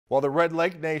Well, the Red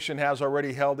Lake Nation has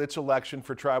already held its election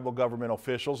for tribal government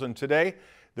officials, and today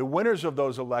the winners of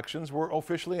those elections were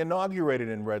officially inaugurated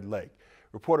in Red Lake.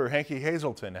 Reporter Hanky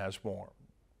Hazelton has more.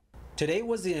 Today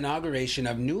was the inauguration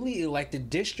of newly elected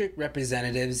district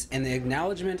representatives and the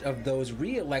acknowledgement of those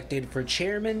re-elected for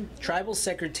chairman, tribal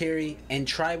secretary, and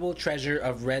tribal treasurer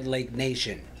of Red Lake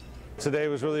Nation. Today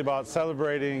was really about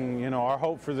celebrating, our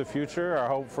hope for the future, our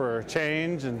hope for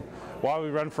change, and why we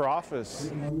run for office.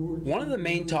 One of the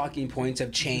main talking points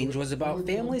of change was about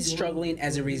families struggling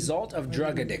as a result of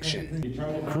drug addiction.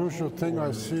 The crucial thing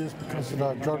I see is because of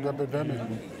that drug epidemic,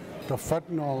 the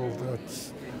fentanyl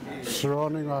that's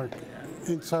surrounding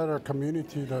inside our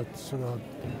community, that's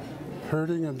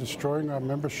hurting and destroying our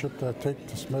membership that take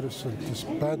this medicine, this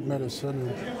bad medicine,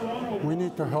 and we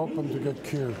need to help them to get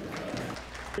cured.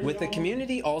 With the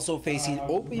community also facing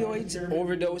opioids,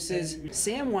 overdoses,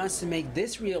 Sam wants to make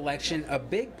this re-election a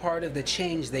big part of the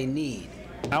change they need.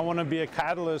 I want to be a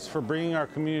catalyst for bringing our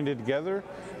community together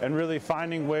and really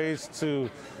finding ways to,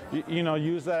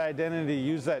 use that identity,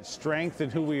 use that strength in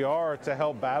who we are to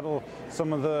help battle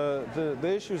some of the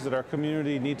issues that our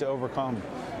community need to overcome.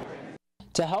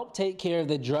 To help take care of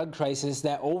the drug crisis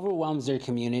that overwhelms their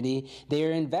community, they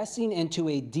are investing into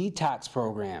a detox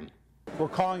program. We're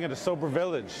calling it a sober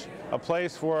village, a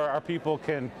place where our people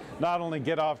can not only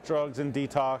get off drugs and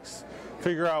detox,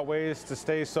 figure out ways to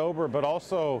stay sober, but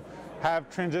also have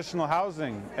transitional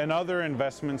housing and other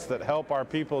investments that help our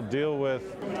people deal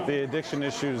with the addiction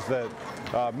issues that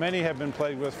many have been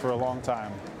plagued with for a long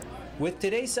time. With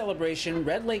today's celebration,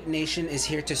 Red Lake Nation is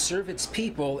here to serve its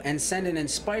people and send an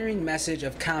inspiring message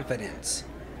of confidence.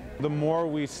 The more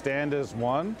we stand as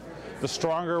one, the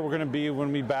stronger we're going to be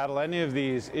when we battle any of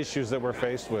these issues that we're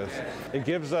faced with. It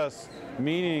gives us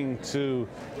meaning to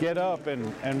get up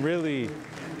and really,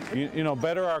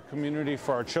 better our community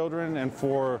for our children and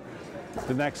for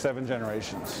the next 7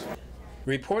 generations.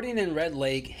 Reporting in Red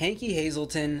Lake, Hanky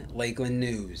Hazelton, Lakeland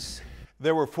News.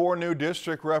 There were 4 new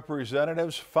district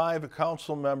representatives, 5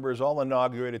 council members, all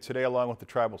inaugurated today, along with the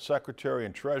tribal secretary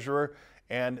and treasurer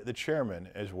and the chairman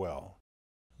as well.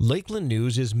 Lakeland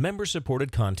News is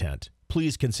member-supported content.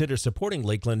 Please consider supporting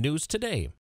Lakeland News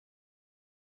today.